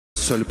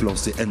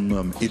sølvplass i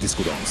NM i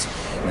diskodans.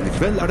 Men i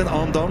kveld er det en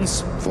annen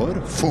dans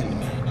for Phung.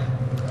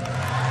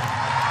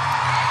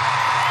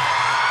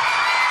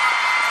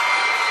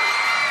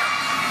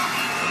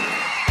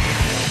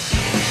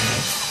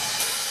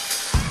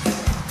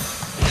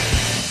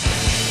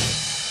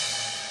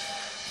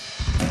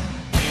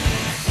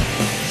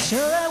 Sure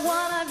I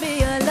wanna be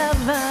your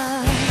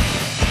lover,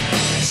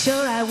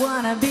 sure I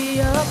wanna be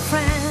your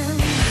friend,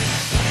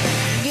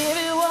 give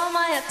you all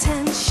my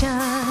attention,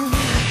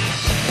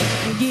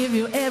 give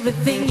you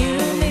everything you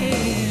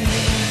need.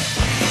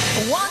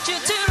 I want you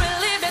to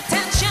relieve the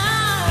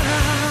tension,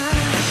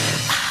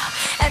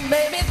 and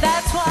baby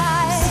that's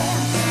why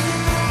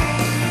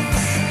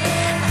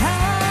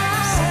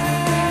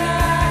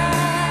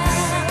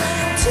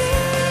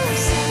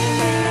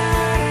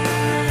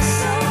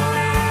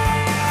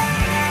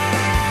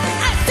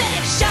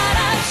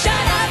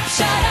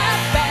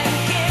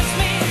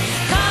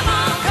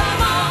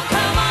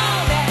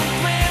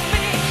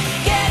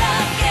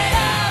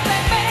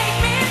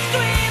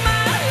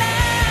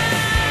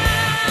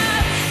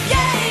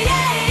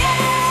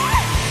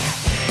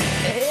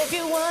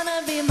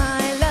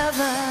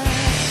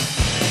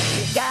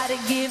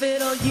give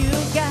it all you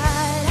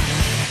got.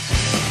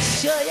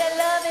 Show your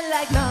loving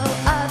like no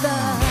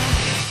other.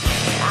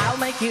 I'll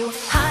make you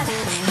high.